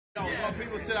Yo,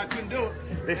 people said I couldn't do it.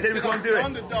 They said we couldn't do it.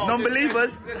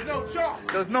 Non-believers. There's no chance.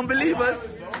 There's non-believers.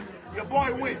 Your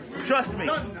boy wins. Trust me.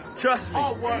 Trust me.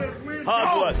 Hard work.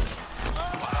 Hard work.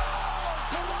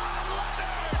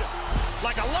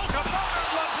 Like a locomotive,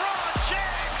 LeBron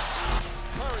James.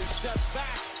 Curry steps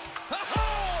back.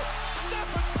 Oh,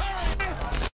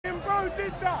 Stephen Curry. Bro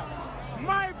did that.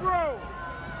 My bro.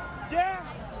 Yeah?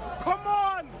 Come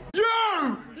on.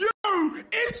 Yo,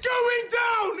 it's going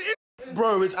down.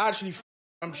 Bro, it's actually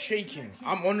I'm shaking.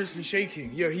 I'm honestly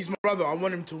shaking. Yo, he's my brother. I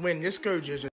want him to win. Let's go,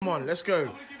 JJ. Come on, let's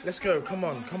go. Let's go. Come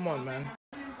on, man.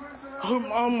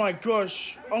 Oh my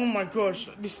gosh. Oh my gosh.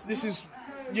 This is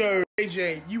yo,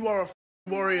 JJ, you are a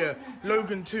warrior.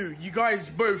 Logan too. You guys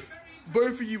both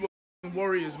of you are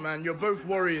warriors, man. You're both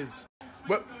warriors.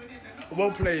 Well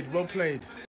played.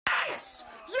 Yes!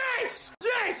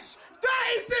 That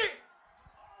is it!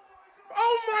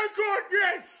 Oh my god,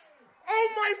 yes! Oh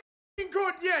my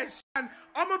God, yes! And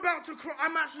I'm about to cry.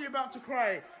 I'm actually about to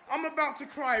cry. I'm about to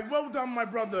cry. Well done, my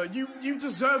brother. You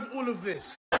deserve all of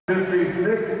this.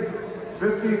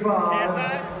 56-55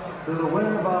 KSI to the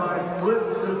win by split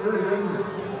decision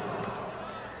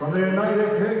from the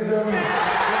United Kingdom.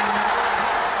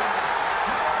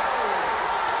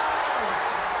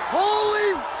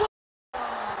 Holy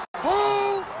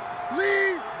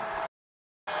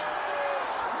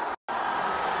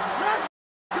Let's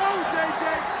go, JJ.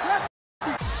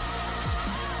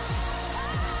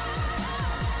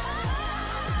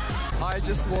 I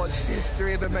just watched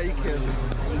history in the making.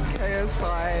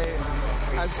 KSI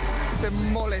has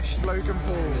demolished Logan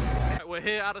Paul. We're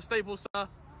here at a Staples, sir.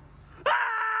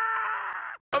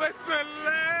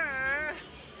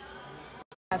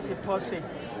 Acid pussy.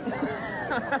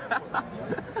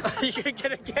 You're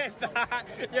gonna get that.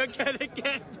 You're gonna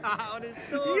get that on his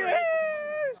story. Yes!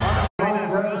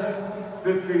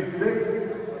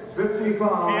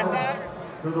 56-55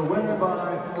 to the win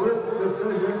by split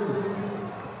decision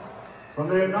from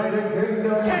the United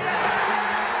Kingdom.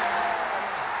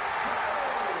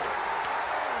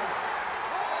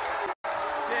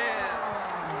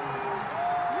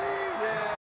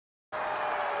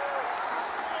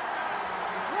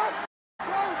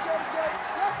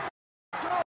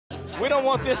 We don't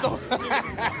want this on.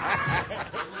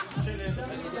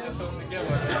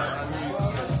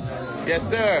 Yes,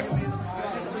 sir.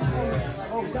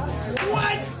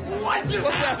 What just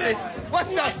happened?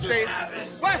 What's up, Steve?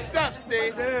 What's up,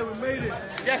 Steve? Yeah, we made it.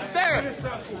 Yes, sir.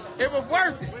 It was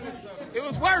worth it. It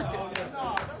was worth it.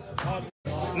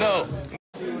 No.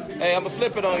 Hey, I'ma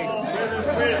flip it on you.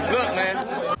 Look,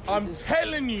 man. I'm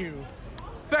telling you.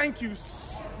 Thank you,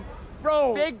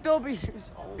 bro. Big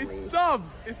W's only. It's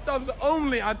dubs. It's dubs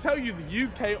only. I tell you, the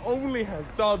UK only has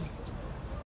dubs.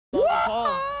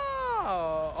 Wow!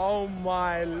 Oh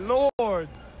my lord!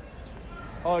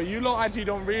 Oh, you lot actually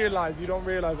don't realize. You don't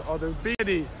realize. Oh, there's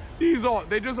Biddy. These are.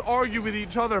 They just argue with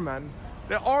each other, man.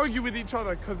 They argue with each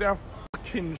other because they're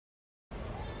fucking.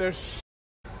 They're.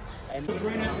 And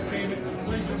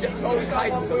Just always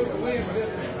hiding something.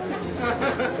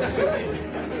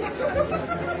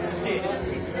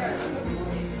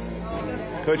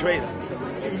 Coach, wait.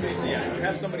 Yeah,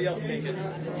 have somebody else take it.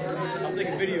 I'll take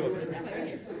a video of it.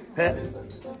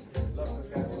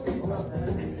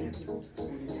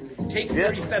 Take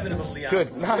 37 of them, Leon.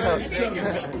 Good. No.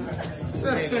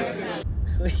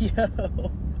 Yo,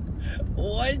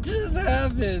 what just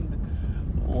happened?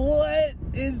 What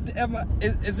is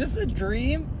this a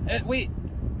dream? Wait,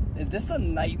 is this a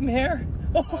nightmare?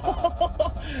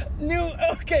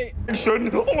 Okay. I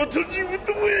want to touch you with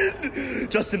the wind.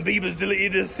 Justin Bieber's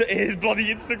deleted his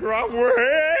bloody Instagram.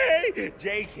 Hey,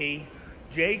 Jakey,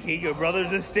 your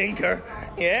brother's a stinker.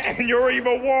 Yeah, and you're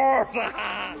even worse.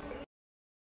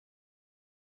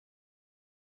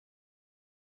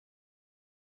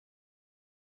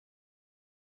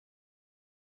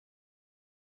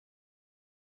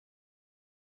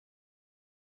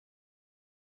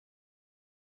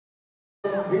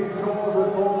 He scores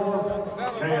it for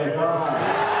KSI.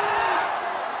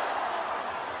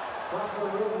 Dr.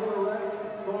 Logan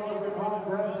scores the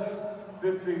contest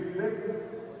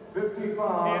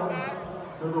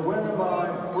 56-55 to the winner by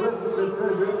split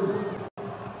decision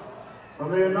from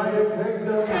the United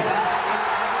Kingdom.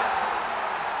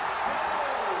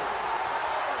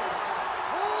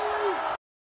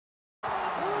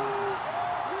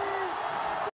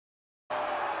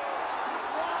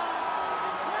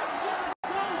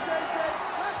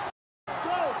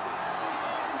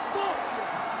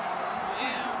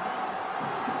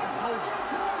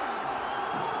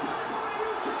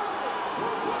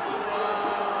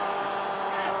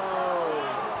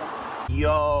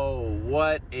 Yo,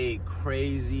 what a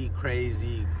crazy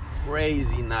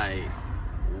crazy night.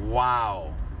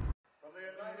 Wow.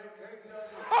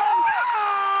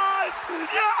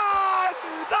 Yes!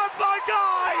 That's my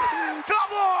guy!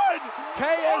 Come on!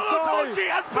 KSI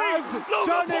has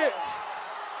done it!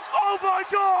 Oh my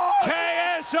God!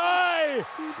 KSI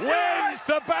wins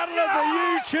the battle of the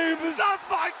YouTubers! That's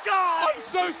my guy! I'm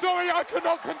so sorry, I could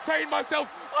not contain myself.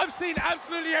 I've seen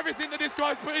absolutely everything that this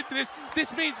guy's put into this.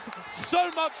 This means so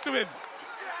much to him.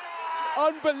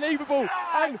 Unbelievable.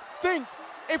 And think,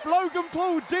 if Logan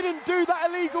Paul didn't do that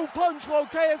illegal punch while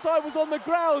KSI was on the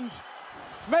ground,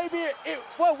 maybe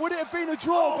well, would it have been a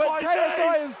draw? But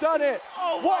KSI has done it.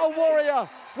 What a warrior.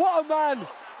 What a man.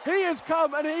 He has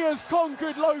come and he has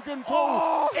conquered Logan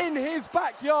Paul in his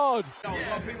backyard.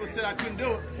 People said I couldn't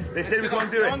do it. They said we can't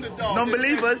do it.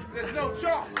 Non-believers. There's no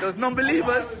chance. Those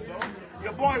non-believers.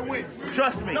 Your boy wins.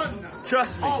 Trust me.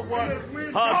 Trust me. Hard work.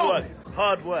 Hard work.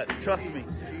 Hard work. Trust me.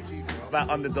 About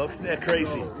underdogs, they're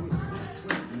crazy.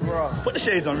 Put the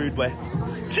shades on, rude boy.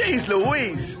 Jeez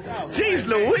Louise. Jeez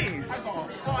Louise.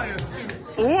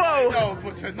 Whoa.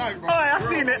 For tonight, bro. Oh, I've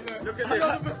seen it.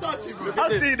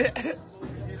 I've seen it.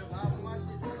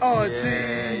 Oh,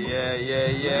 geez.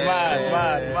 Yeah.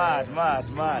 Mad.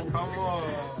 Come on.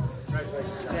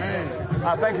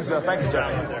 Thank you, sir. Thank you, sir.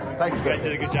 Thank you, sir. You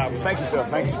did a good job. Thank you, sir.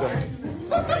 Thank you, sir.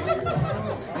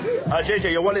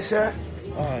 JJ, your wallet's here.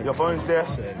 Your phone's there.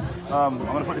 I'm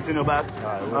gonna put this in your bag.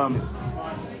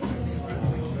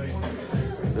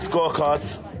 The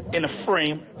scorecards in a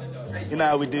frame. You know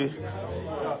how we do. You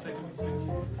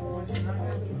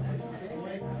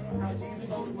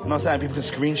know what I'm saying? People can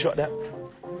screenshot that.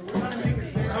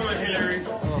 Come on, Hillary.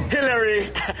 Hillary!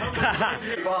 5,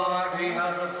 he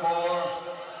has it for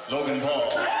Logan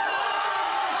Paul.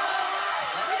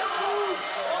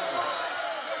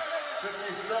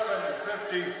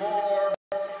 57-54.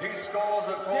 He scores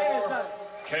it for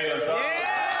KSI.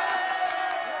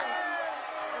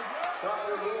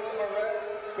 Dr. Logan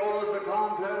scores the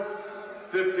contest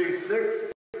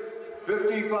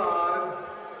 56-55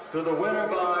 to the winner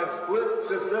by split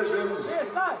decision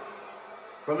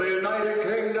from the United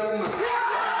Kingdom.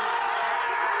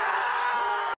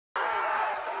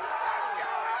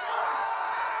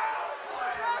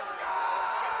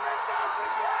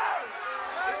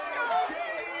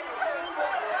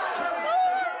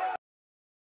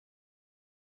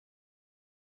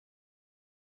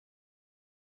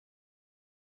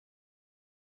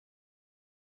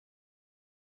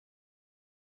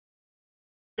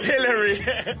 Hillary!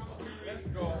 Let's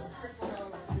go.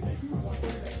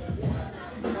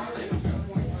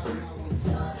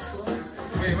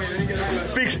 Wait, let me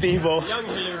get Big Steve-O. Young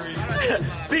Hillary.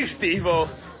 Big Steve-O.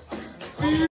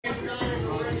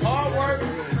 Hard work.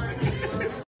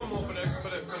 Come on for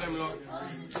them lot.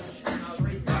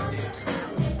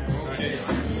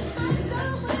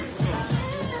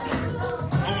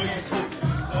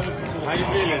 How you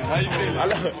feeling?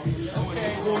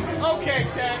 Okay,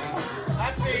 Ted.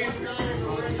 I see you.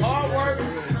 Hard work.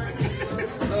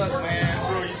 Look,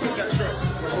 man. Bro, you took that shirt.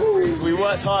 We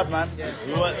worked hard, man.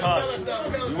 We worked hard.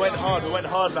 We went hard,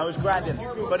 man. We was grinding.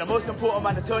 But the most important,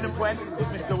 man, the turning point was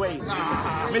Mr. Wade.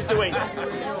 Mr. Wade.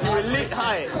 He was lit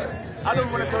high. I don't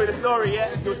want to tell you the story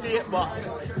yet. You'll see it, but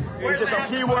it was just some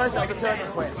key words. That was the turning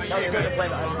point. That was the turning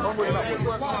point.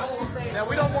 Now,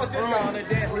 we don't want this guy on the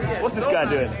dance. What's this guy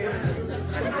doing?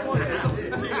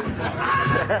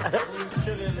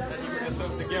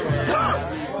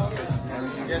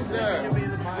 Yes, sir.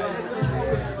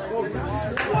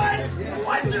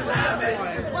 What just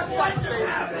happened? What just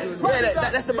happened? Yeah,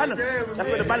 that's the balance. That's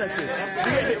where the balance is. You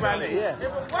get hit around it, yeah.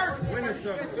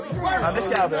 Let's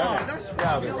get out there.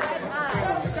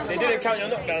 They didn't count your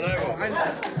knockdown either.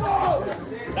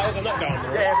 That was a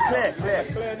knockdown. Yeah, clear.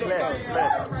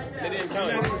 They didn't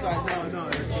count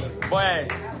it. Boy,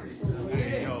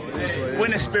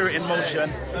 winner spirit in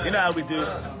motion. You know how we do.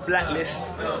 Blacklist,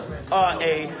 RA,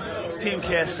 Team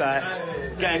KSI,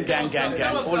 gang.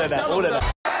 All of that.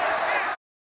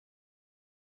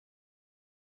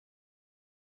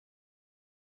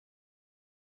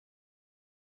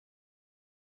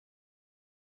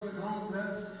 The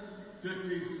contest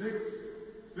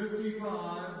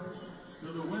 56-55 to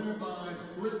the winner by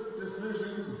split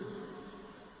decision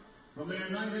from the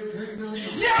United Kingdom.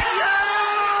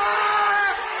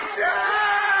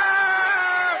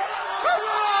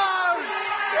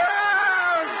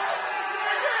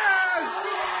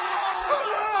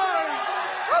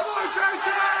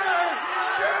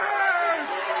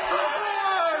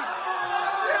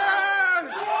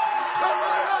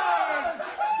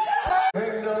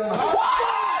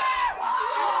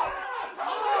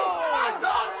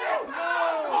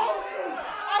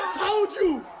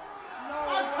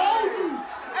 I told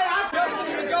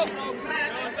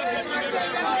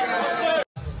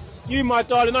You, my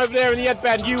darling, over there in the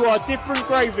headband, you are different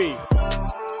gravy.